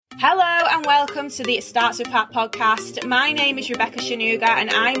Hello and welcome to the It Starts With Pat podcast. My name is Rebecca Shanuga and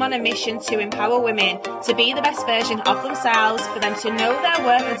I'm on a mission to empower women to be the best version of themselves, for them to know their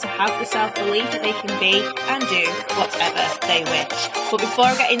worth and to have the self-belief that they can be and do whatever they wish. But before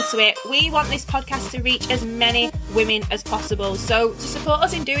I get into it, we want this podcast to reach as many women as possible. So to support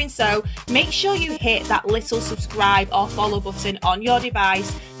us in doing so, make sure you hit that little subscribe or follow button on your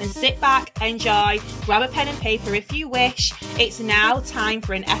device and sit back, enjoy, grab a pen and paper if you wish. It's now time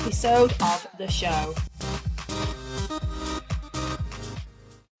for an episode of the show.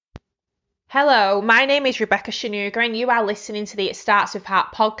 Hello, my name is Rebecca Shanuga and you are listening to the It Starts With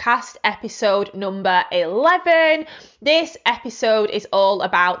Pat podcast, episode number 11. This episode is all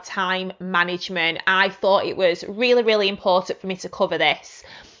about time management. I thought it was really important for me to cover this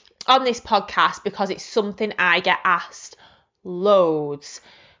on this podcast because it's something I get asked loads.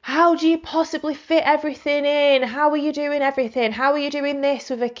 How do you possibly fit everything in? How are you doing everything? How are you doing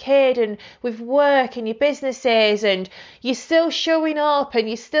this with a kid and with work and your businesses, and you're still showing up and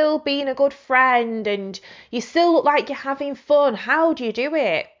you're still being a good friend and you still look like you're having fun? How do you do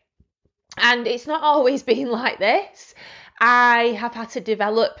it? And it's not always been like this. I have had to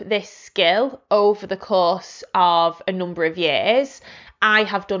develop this skill over the course of a number of years. I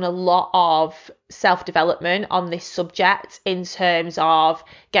have done a lot of self-development on this subject in terms of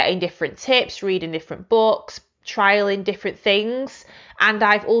getting different tips, reading different books, trialing different things, and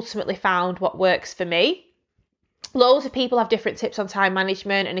I've ultimately found what works for me. Loads of people have different tips on time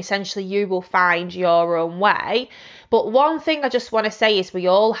management, and essentially you will find your own way. But one thing I just want to say is we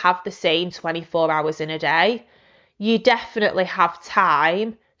all have the same 24 hours in a day. You definitely have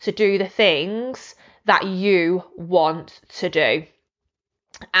time to do the things that you want to do.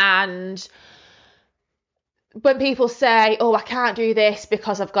 And when people say, oh, I can't do this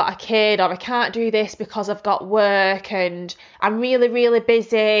because I've got a kid, or I can't do this because I've got work and I'm really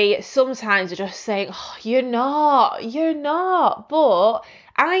busy, sometimes they're just saying, oh, you're not. But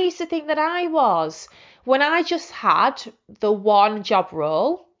I used to think that I was. When I just had the one job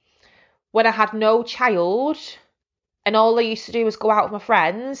role, when I had no child, and all I used to do was go out with my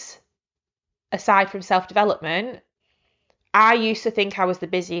friends, aside from self-development, I used to think I was the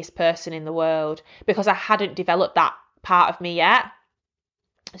busiest person in the world because I hadn't developed that part of me yet.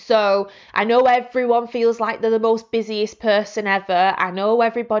 So I know everyone feels like they're the most busiest person ever. I know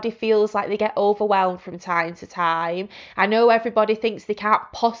everybody feels like they get overwhelmed from time to time. I know everybody thinks they can't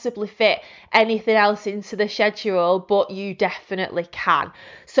possibly fit anything else into the schedule, but you definitely can.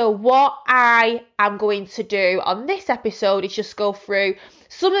 So what I am going to do on this episode is just go through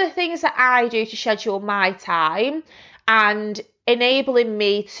some of the things that I do to schedule my time and enabling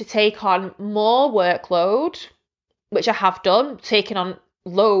me to take on more workload, which I have done, taking on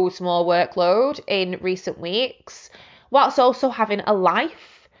loads more workload in recent weeks, whilst also having a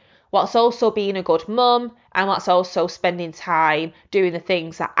life, whilst also being a good mum, and whilst also spending time doing the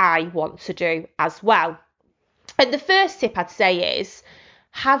things that I want to do as well. And the first tip I'd say is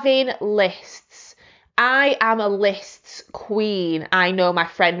having lists. I am a lists queen. I know my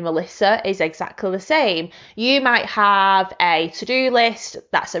friend Melissa is exactly the same. You might have a to-do list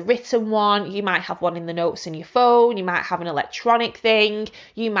that's a written one. You might have one in the notes in your phone. You might have an electronic thing.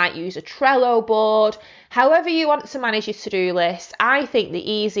 You might use a Trello board. However you want to manage your to-do list, I think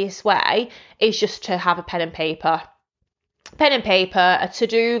the easiest way is just to have a pen and paper. Pen and paper, a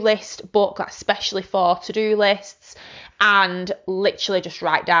to-do list book that's specially for to-do lists, and literally just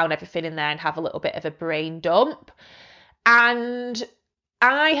write down everything in there and have a little bit of a brain dump. And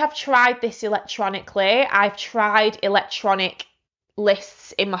I have tried this electronically. I've tried electronic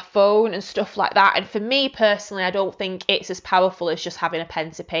lists in my phone and stuff like that. And for me personally, I don't think it's as powerful as just having a pen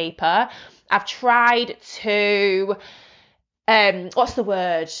to paper. I've tried to,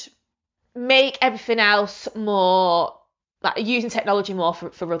 make everything else more, like using technology more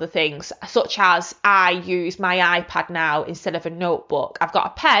for other things, such as I use my iPad now instead of a notebook. I've got a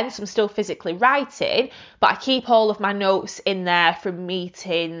pen, so I'm still physically writing, but I keep all of my notes in there from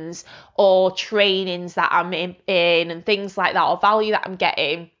meetings or trainings that I'm in and things like that, or value that I'm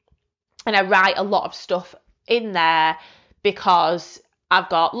getting. And I write a lot of stuff in there because I've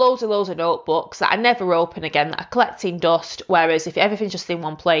got loads of notebooks that I never open again, that are collecting dust, whereas if everything's just in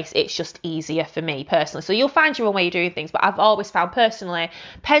one place, it's just easier for me personally. So you'll find your own way of doing things, but I've always found personally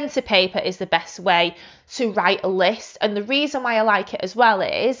pen to paper is the best way to write a list. And the reason why I like it as well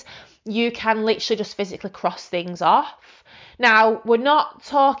is you can literally just physically cross things off. Now, we're not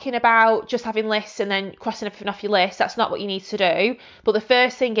talking about just having lists and then crossing everything off your list. That's not what you need to do. But the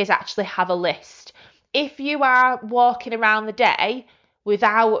first thing is actually have a list. If you are walking around the day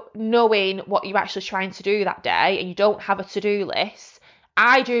without knowing what you're actually trying to do that day and you don't have a to-do list,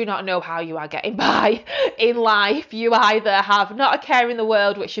 I do not know how you are getting by in life. You either have not a care in the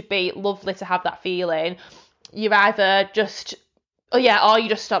world, which would be lovely to have that feeling. You're either just, or you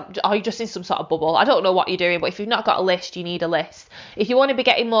just in some sort of bubble. I don't know what you're doing, but if you've not got a list, you need a list. If you want to be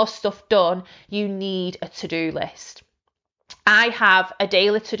getting more stuff done, you need a to-do list. I have a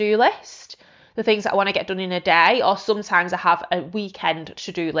daily to-do list, the things that I want to get done in a day, or sometimes I have a weekend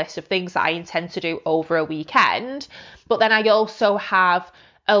to-do list of things that I intend to do over a weekend. But then I also have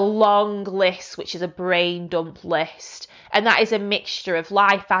a long list, which is a brain dump list. And that is a mixture of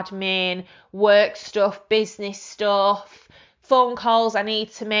life admin, work stuff, business stuff, phone calls I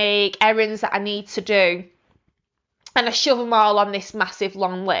need to make, errands that I need to do. And I shove them all on this massive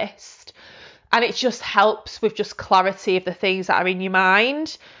long list. And it just helps with just clarity of the things that are in your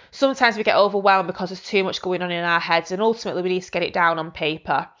mind. Sometimes we get overwhelmed because there's too much going on in our heads, and ultimately we need to get it down on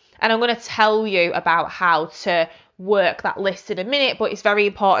paper. And I'm going to tell you about how to work that list in a minute, but it's very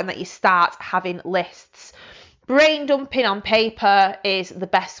important that you start having lists. Brain dumping on paper is the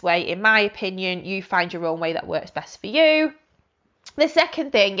best way, in my opinion. You find your own way that works best for you. The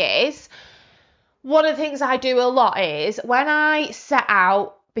second thing is, one of the things I do a lot is when I set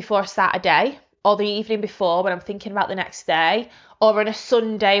out before I start a day, or the evening before when I'm thinking about the next day, or on a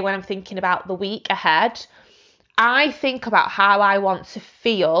Sunday when I'm thinking about the week ahead, I think about how I want to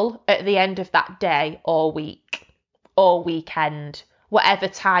feel at the end of that day or week or weekend, whatever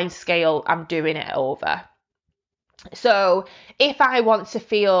time scale I'm doing it over. So if I want to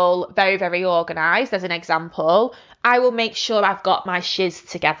feel very, very organised, as an example, I will make sure I've got my shiz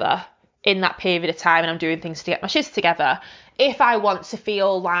together in that period of time and I'm doing things to get my shiz together. If I want to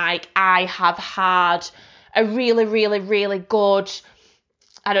feel like I have had a really, really, really good,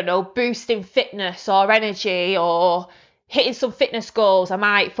 boost in fitness or energy or hitting some fitness goals, I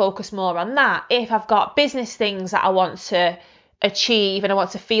might focus more on that. If I've got business things that I want to achieve and I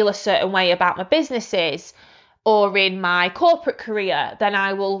want to feel a certain way about my businesses or in my corporate career, then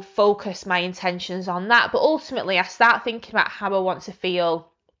I will focus my intentions on that. But ultimately, I start thinking about how I want to feel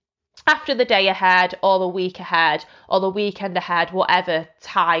after the day ahead or the week ahead or the weekend ahead, whatever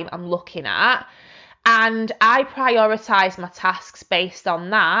time I'm looking at. And I prioritise my tasks based on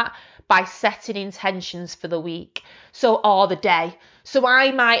that by setting intentions for the week, or the day. So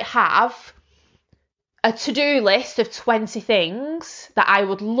I might have a to-do list of 20 things that I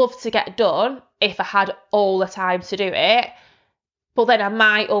would love to get done if I had all the time to do it. But then I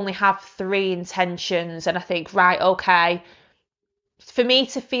might only have 3 intentions and I think, right, okay, for me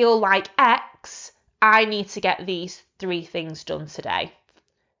to feel like X, I need to get these 3 things done today.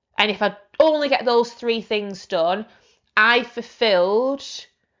 And if I only get those 3 things done, I fulfilled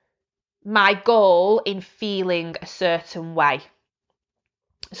my goal in feeling a certain way.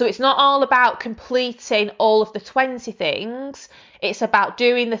 So it's not all about completing all of the 20 things. It's about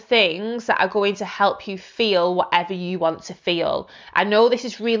doing the things that are going to help you feel whatever you want to feel. I know this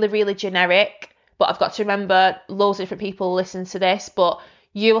is really, really generic, but I've got to remember loads of different people listen to this, but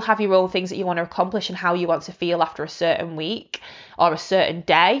you'll have your own things that you want to accomplish and how you want to feel after a certain week or a certain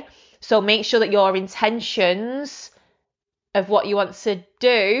day. So make sure that your intentions of what you want to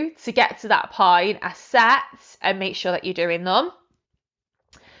do to get to that point are set and make sure that you're doing them.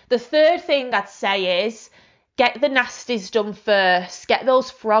 The third thing I'd say is get the nasties done first. Get those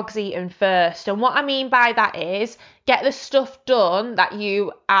frogs eaten first. And what I mean by that is get the stuff done that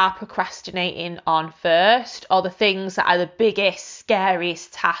you are procrastinating on first, or the things that are the biggest,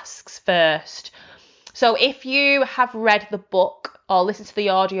 scariest tasks first. So if you have read the book or listened to the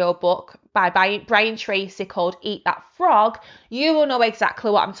audio book by Brian Tracy called Eat That Frog, you will know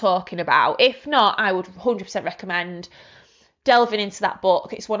exactly what I'm talking about. If not, I would 100% recommend delving into that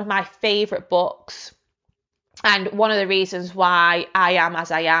book. It's one of my favourite books and one of the reasons why I am as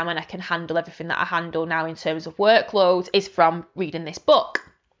I am and I can handle everything that I handle now in terms of workload is from reading this book.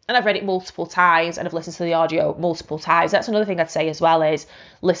 And I've read it multiple times and I've listened to the audio multiple times. That's another thing I'd say as well, is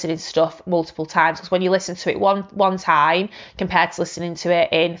listening to stuff multiple times, because when you listen to it one time compared to listening to it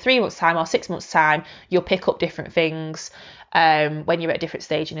in 3 months' time or 6 months' time, you'll pick up different things when you're at a different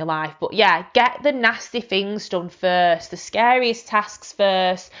stage in your life. But yeah, get the nasty things done first, the scariest tasks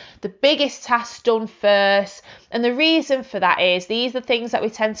first, the biggest tasks done first. And the reason for that is these are things that we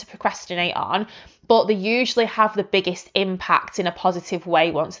tend to procrastinate on, but they usually have the biggest impact in a positive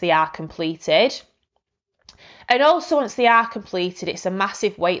way once they are completed. And also once they are completed, it's a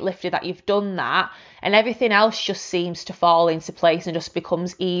massive weight lifted that you've done that, and everything else just seems to fall into place and just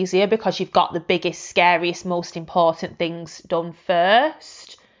becomes easier because you've got the biggest, scariest, most important things done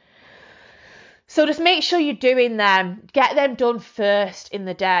first. So just make sure you're doing them. Get them done first in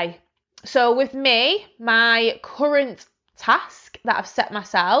the day. So with me, my current task that I've set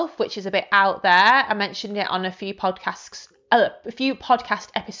myself, which is a bit out there. I mentioned it on a few podcast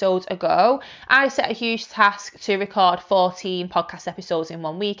episodes ago. I set a huge task to record 14 podcast episodes in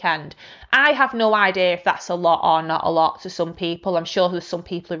one weekend. I have no idea if that's a lot or not a lot to some people. I'm sure there's some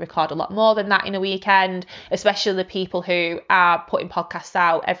people who record a lot more than that in a weekend, especially the people who are putting podcasts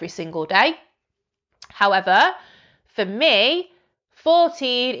out every single day. However, for me,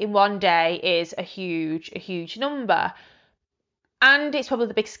 14 in one day is a huge number. And it's probably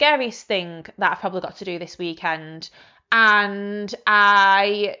the big scariest thing that I've probably got to do this weekend. And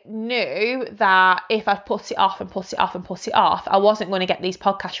I knew that if I put it off, I wasn't going to get these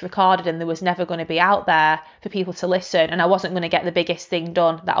podcasts recorded, and there was never going to be out there for people to listen. And I wasn't going to get the biggest thing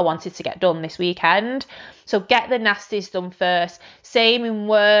done that I wanted to get done this weekend. So get the nasties done first. Same in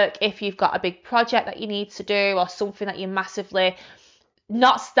work. If you've got a big project that you need to do, or something that you're massively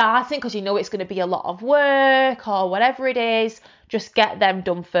not starting because you know it's going to be a lot of work or whatever it is, just get them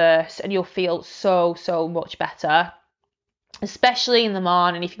done first, and you'll feel so much better. Especially in the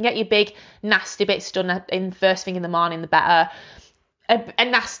morning. If you can get your big nasty bits done in first thing in the morning, the better. A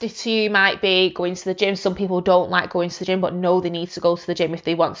nasty to you might be going to the gym. Some people don't like going to the gym, but know they need to go to the gym if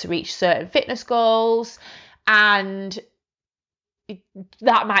they want to reach certain fitness goals, and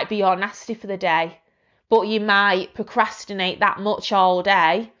that might be your nasty for the day. But you might procrastinate that much all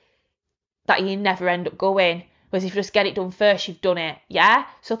day that you never end up going. Whereas if you just get it done first, you've done it. Yeah?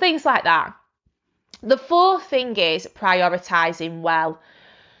 So things like that. The fourth thing is prioritising well.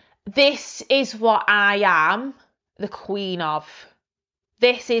 This is what I am the queen of.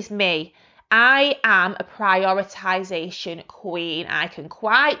 This is me. I am a prioritisation queen. I can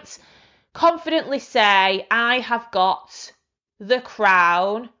quite confidently say I have got the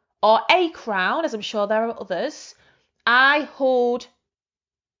crown, or a crown, as I'm sure there are others. I hold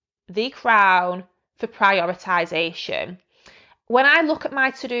the crown for prioritisation. When I look at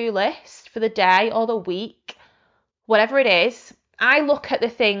my to-do list for the day or the week, whatever it is, I look at the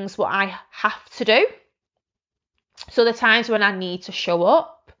things what I have to do. So the times when I need to show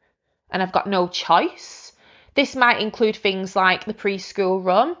up and I've got no choice. This might include things like the preschool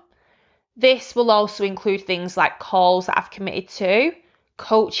run. This will also include things like calls that I've committed to,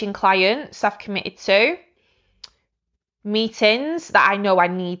 coaching clients I've committed to, meetings that I know I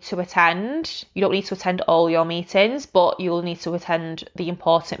need to attend. You don't need to attend all your meetings, but you'll need to attend the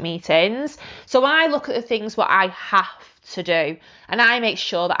important meetings. So I look at the things what I have to do, and I make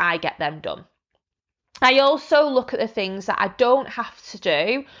sure that I get them done. I also look at the things that I don't have to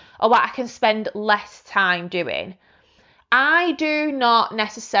do, or what I can spend less time doing. I do not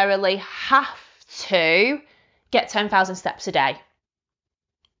necessarily have to get 10,000 steps a day.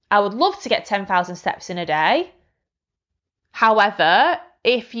 I would love to get 10,000 steps in a day. However,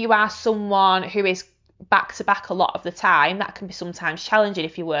 if you are someone who is back to back a lot of the time, that can be sometimes challenging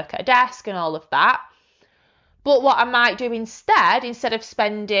if you work at a desk and all of that. But what I might do instead of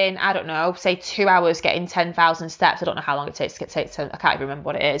spending, I don't know, say 2 hours getting 10,000 steps, I don't know how long it takes to get 10, I can't even remember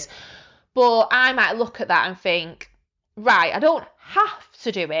what it is. But I might look at that and think, right, I don't have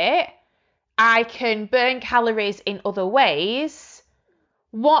to do it. I can burn calories in other ways.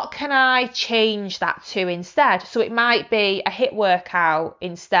 What can I change that to instead? So it might be a HIIT workout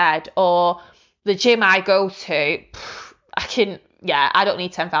instead, or the gym I go to. I don't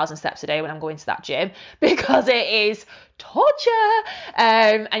need 10,000 steps a day when I'm going to that gym, because it is torture.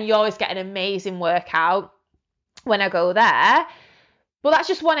 And you always get an amazing workout when I go there. But that's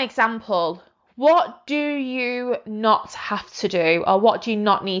just one example. What do you not have to do, or what do you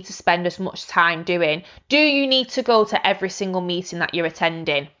not need to spend as much time doing? Do you need to go to every single meeting that you're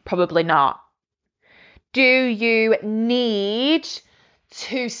attending? Probably not. Do you need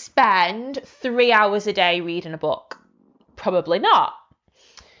to spend 3 hours a day reading a book? Probably not.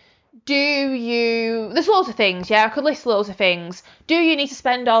 There's loads of things, yeah, I could list loads of things. Do you need to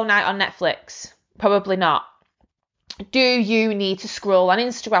spend all night on Netflix? Probably not. Do you need to scroll on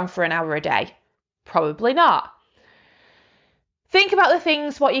Instagram for an hour a day? Probably not. Think about the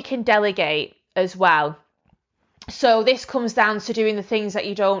things what you can delegate as well. So this comes down to doing the things that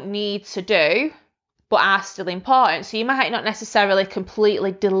you don't need to do but are still important. So you might not necessarily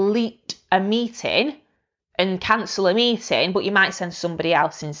completely delete a meeting and cancel a meeting, but you might send somebody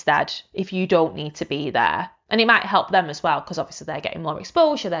else instead if you don't need to be there. And it might help them as well, because obviously they're getting more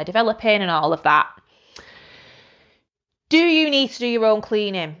exposure, they're developing and all of that. Do you need to do your own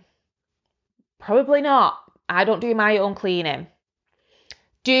cleaning? Probably not. I don't do my own cleaning.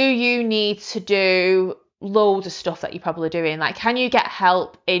 Do you need to do loads of stuff that you're probably doing? Like, can you get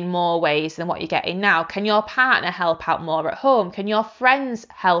help in more ways than what you're getting now? Can your partner help out more at home? Can your friends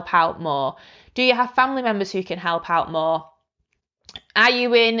help out more? Do you have family members who can help out more? Are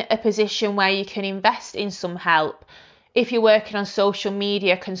you in a position where you can invest in some help? If you're working on social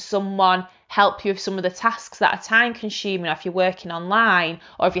media, can someone help you with some of the tasks that are time consuming, or if you're working online,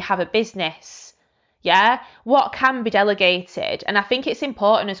 or if you have a business? Yeah, what can be delegated? And I think it's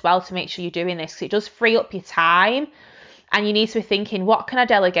important as well to make sure you're doing this, because it does free up your time. And you need to be thinking, what can I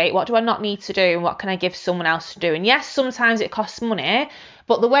delegate? What do I not need to do? And what can I give someone else to do? And yes, sometimes it costs money.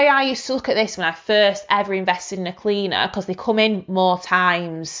 But the way I used to look at this when I first ever invested in a cleaner, because they come in more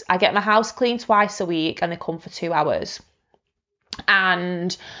times. I get my house cleaned twice a week and they come for 2 hours.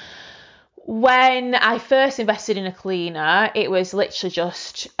 And when I first invested in a cleaner, it was literally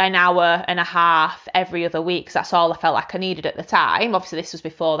just an hour and a half every other week, because that's all I felt like I needed at the time. Obviously, this was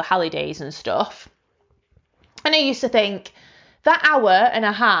before the holidays and stuff. And I used to think, that hour and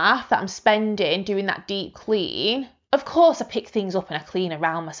a half that I'm spending doing that deep clean, of course I pick things up and I clean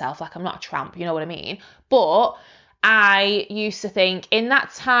around myself, like I'm not a tramp, you know what I mean? But I used to think, in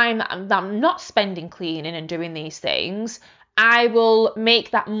that time that I'm not spending cleaning and doing these things, I will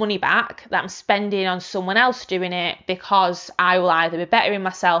make that money back that I'm spending on someone else doing it, because I will either be bettering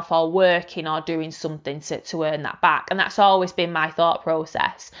myself or working or doing something to earn that back. And that's always been my thought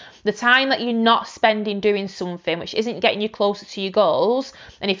process. The time that you're not spending doing something which isn't getting you closer to your goals,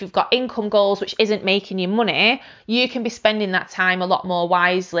 and if you've got income goals which isn't making you money, you can be spending that time a lot more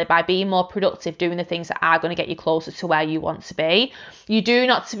wisely by being more productive, doing the things that are going to get you closer to where you want to be. You do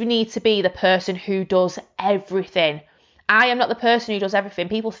not need to be the person who does everything. I am not the person who does everything.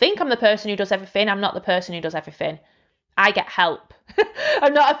 People think I'm the person who does everything. I'm not the person who does everything. I get help.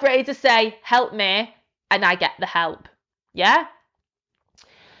 I'm not afraid to say, help me, and I get the help. Yeah?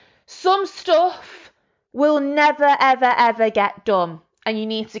 Some stuff will never, ever, ever get done, and you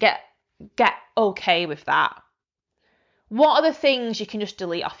need to get okay with that. What are the things you can just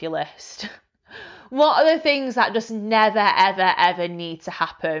delete off your list? What are the things that just never, ever, ever need to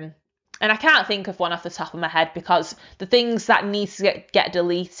happen? And I can't think of one off the top of my head, because the things that need to get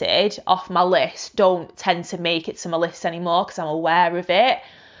deleted off my list don't tend to make it to my list anymore, because I'm aware of it.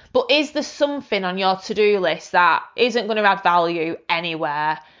 But is there something on your to-do list that isn't going to add value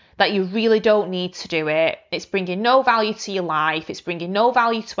anywhere, that you really don't need to do it? It's bringing no value to your life. It's bringing no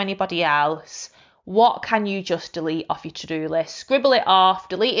value to anybody else. What can you just delete off your to-do list? Scribble it off,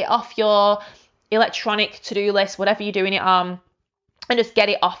 delete it off your electronic to-do list, whatever you're doing it on, and just get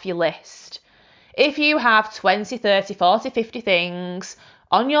it off your list. If you have 20, 30, 40, 50 things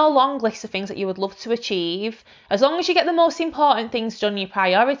on your long list of things that you would love to achieve, as long as you get the most important things done, your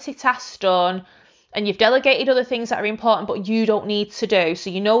priority tasks done, and you've delegated other things that are important but you don't need to do, so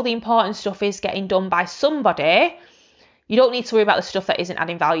you know the important stuff is getting done by somebody, you don't need to worry about the stuff that isn't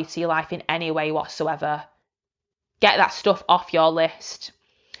adding value to your life in any way whatsoever. Get that stuff off your list.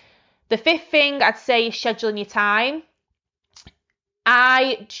 The fifth thing I'd say is scheduling your time.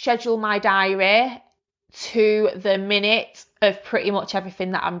 I schedule my diary to the minute of pretty much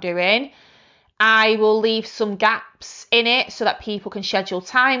everything that I'm doing. I will leave some gaps in it so that people can schedule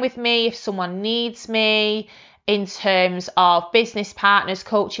time with me if someone needs me, in terms of business partners,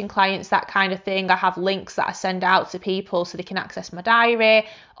 coaching clients, that kind of thing. I have links that I send out to people so they can access my diary.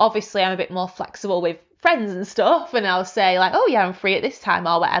 Obviously, I'm a bit more flexible with friends and stuff, and I'll say like, oh yeah, I'm free at this time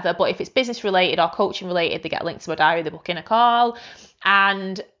or whatever. But if it's business related or coaching related, they get linked to my diary, they book in a call,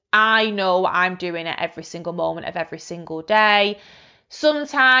 and I know what I'm doing at every single moment of every single day.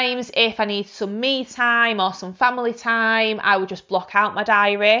 Sometimes if I need some me time or some family time, I will just block out my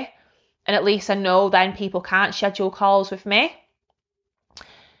diary, and at least I know then people can't schedule calls with me.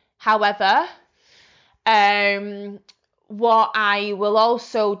 However, what I will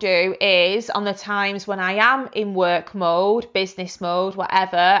also do is, on the times when I am in work mode, business mode,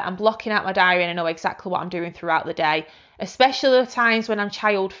 whatever, I'm blocking out my diary and I know exactly what I'm doing throughout the day. Especially the times when I'm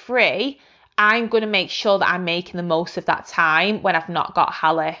child free, I'm going to make sure that I'm making the most of that time when I've not got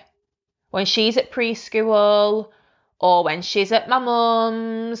Hallie. When she's at preschool, or when she's at my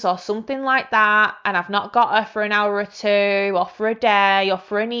mum's or something like that, and I've not got her for an hour or two, or for a day, or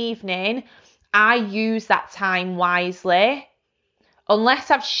for an evening, I use that time wisely.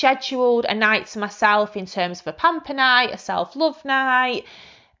 Unless I've scheduled a night to myself in terms of a pamper night, a self-love night,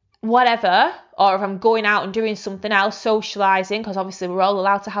 whatever, or if I'm going out and doing something else, socialising, because obviously we're all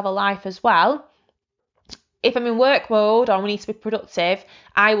allowed to have a life as well. If I'm in work mode or we need to be productive,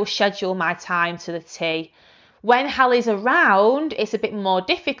 I will schedule my time to the T. When Hallie's around, it's a bit more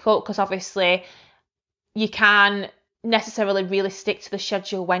difficult, because obviously you can't necessarily really stick to the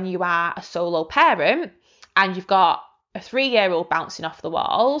schedule when you are a solo parent and you've got a 3-year-old bouncing off the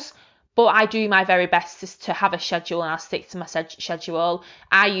walls. But I do my very best to have a schedule, and I'll stick to my schedule.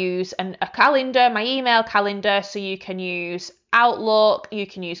 I use a calendar, my email calendar, so you can use Outlook, you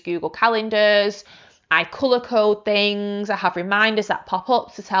can use Google Calendars. I colour code things. I have reminders that pop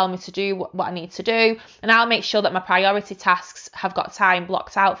up to tell me to do what I need to do. And I'll make sure that my priority tasks have got time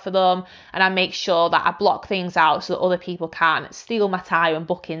blocked out for them. And I make sure that I block things out so that other people can't steal my time and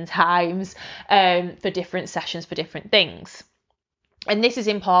book in times for different sessions for different things. And this is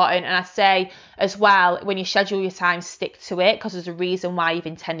important, and I say as well, when you schedule your time, stick to it, because there's a reason why you've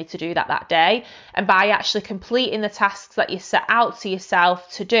intended to do that day. And by actually completing the tasks that you set out to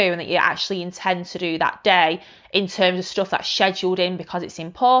yourself to do and that you actually intend to do that day, in terms of stuff that's scheduled in because it's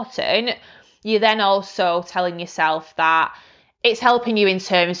important, you're then also telling yourself that it's helping you in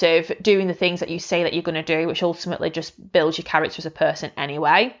terms of doing the things that you say that you're going to do, which ultimately just builds your character as a person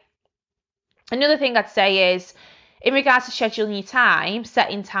anyway. Another thing I'd say is, in regards to scheduling your time,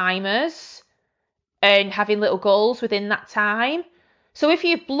 setting timers and having little goals within that time. So if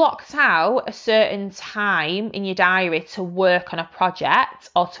you've blocked out a certain time in your diary to work on a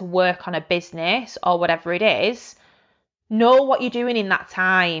project or to work on a business or whatever it is, know what you're doing in that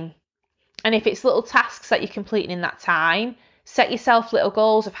time. And if it's little tasks that you're completing in that time, set yourself little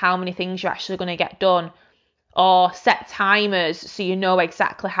goals of how many things you're actually going to get done. Or set timers so you know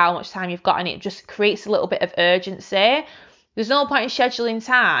exactly how much time you've got, and it just creates a little bit of urgency. There's no point in scheduling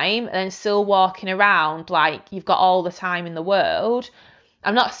time and then still walking around like you've got all the time in the world.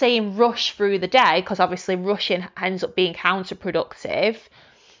 I'm not saying rush through the day, because obviously rushing ends up being counterproductive,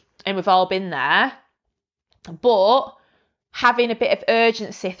 and we've all been there. But having a bit of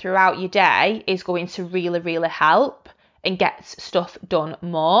urgency throughout your day is going to really, really help and get stuff done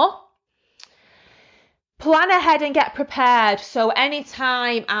more. Plan ahead and get prepared. So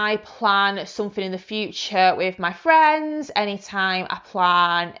anytime I plan something in the future with my friends, anytime I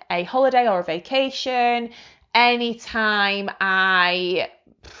plan a holiday or a vacation, anytime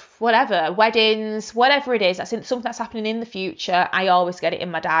weddings, whatever it is, that's something that's happening in the future, I always get it in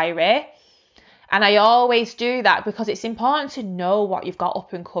my diary. And I always do that because it's important to know what you've got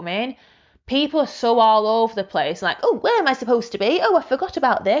up and coming. People are so all over the place, like, oh, where am I supposed to be? Oh, I forgot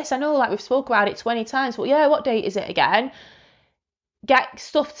about this. I know, like, we've spoke about it 20 times, but yeah, what date is it again? Get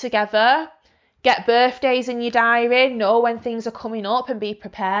stuff together, get birthdays in your diary, know when things are coming up and be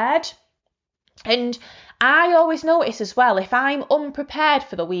prepared. And I always notice as well, if I'm unprepared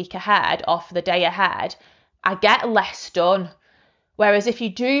for the week ahead or for the day ahead, I get less done. Whereas if you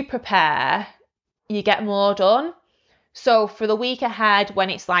do prepare, you get more done. So for the week ahead, when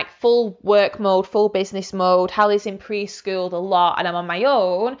it's like full work mode, full business mode, Hallie's in preschool a lot and I'm on my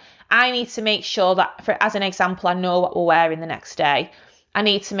own, I need to make sure that, as an example, I know what we're wearing the next day. I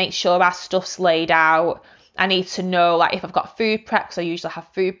need to make sure our stuff's laid out. I need to know, like, if I've got food prep, because I usually have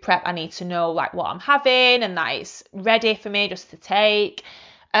food prep, I need to know, like, what I'm having and that it's ready for me just to take.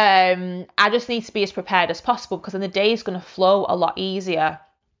 I just need to be as prepared as possible, because then the day is going to flow a lot easier.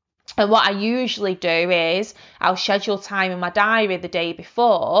 And what I usually do is I'll schedule time in my diary the day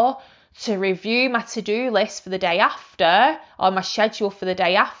before to review my to-do list for the day after, or my schedule for the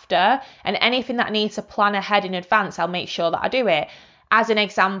day after, and anything that I need to plan ahead in advance, I'll make sure that I do it. As an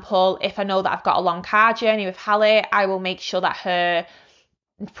example, if I know that I've got a long car journey with Hallie, I will make sure that her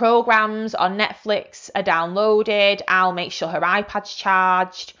programs on Netflix are downloaded. I'll make sure her iPad's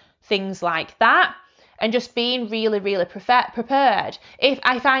charged, things like that. And just being really, really prepared.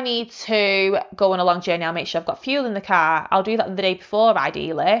 If I need to go on a long journey, I'll make sure I've got fuel in the car. I'll do that the day before,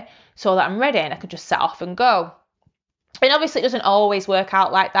 ideally, so that I'm ready and I can just set off and go. And obviously it doesn't always work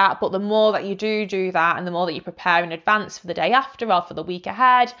out like that, but the more that you do that and the more that you prepare in advance for the day after or for the week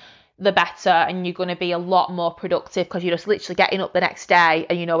ahead, the better, and you're going to be a lot more productive, because you're just literally getting up the next day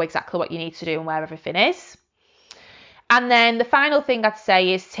and you know exactly what you need to do and where everything is. And then the final thing I'd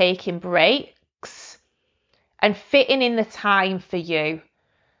say is taking breaks and fitting in the time for you.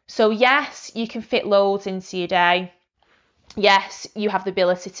 So yes, you can fit loads into your day. Yes, you have the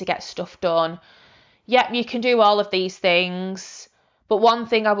ability to get stuff done. Yep, you can do all of these things. But one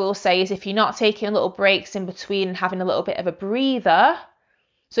thing I will say is, if you're not taking little breaks in between and having a little bit of a breather,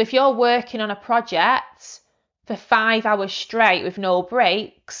 so if you're working on a project for 5 hours straight with no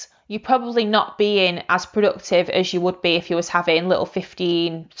breaks, you're probably not being as productive as you would be if you was having little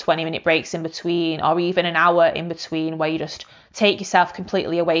 15, 20-minute breaks in between, or even an hour in between, where you just take yourself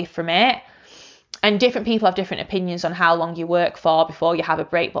completely away from it. And different people have different opinions on how long you work for before you have a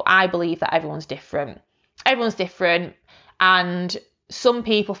break, but I believe that everyone's different. Everyone's different, and some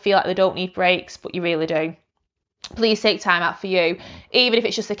people feel like they don't need breaks, but you really do. Please take time out for you, even if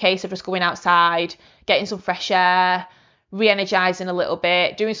it's just a case of just going outside, getting some fresh air, re-energizing a little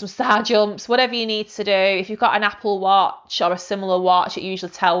bit, doing some star jumps, whatever you need to do. If you've got an Apple Watch or a similar watch, it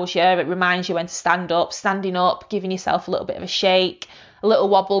usually tells you, it reminds you when to stand up, standing up, giving yourself a little bit of a shake, a little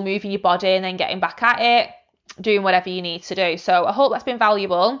wobble, moving your body and then getting back at it, doing whatever you need to do. So I hope that's been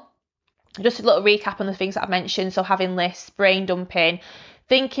valuable. Just a little recap on the things that I've mentioned. So having lists, brain dumping,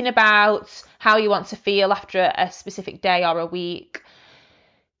 thinking about how you want to feel after a specific day or a week,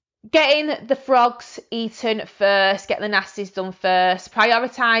 getting the frogs eaten first, get the nasties done first,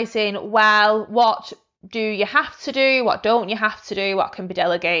 prioritising, well, what do you have to do, what don't you have to do, what can be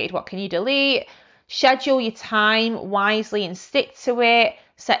delegated, what can you delete, schedule your time wisely and stick to it,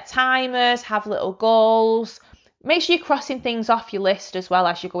 set timers, have little goals, make sure you're crossing things off your list as well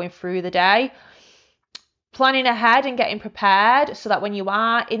as you're going through the day, planning ahead and getting prepared so that when you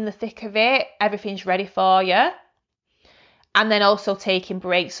are in the thick of it, everything's ready for you. And then also taking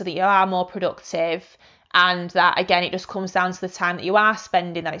breaks so that you are more productive, and that again, it just comes down to the time that you are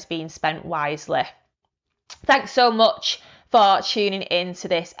spending, that it's being spent wisely. Thanks so much for tuning in to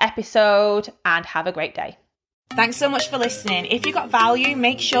this episode and have a great day. Thanks so much for listening. If you got value,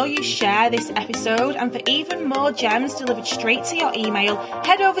 make sure you share this episode, and for even more gems delivered straight to your email,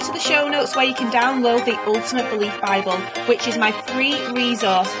 head over to the show notes where you can download the Ultimate Belief Bible, which is my free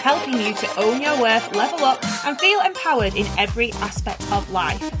resource helping you to own your worth, level up and feel empowered in every aspect of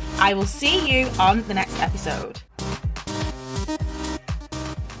life. I will see you on the next episode.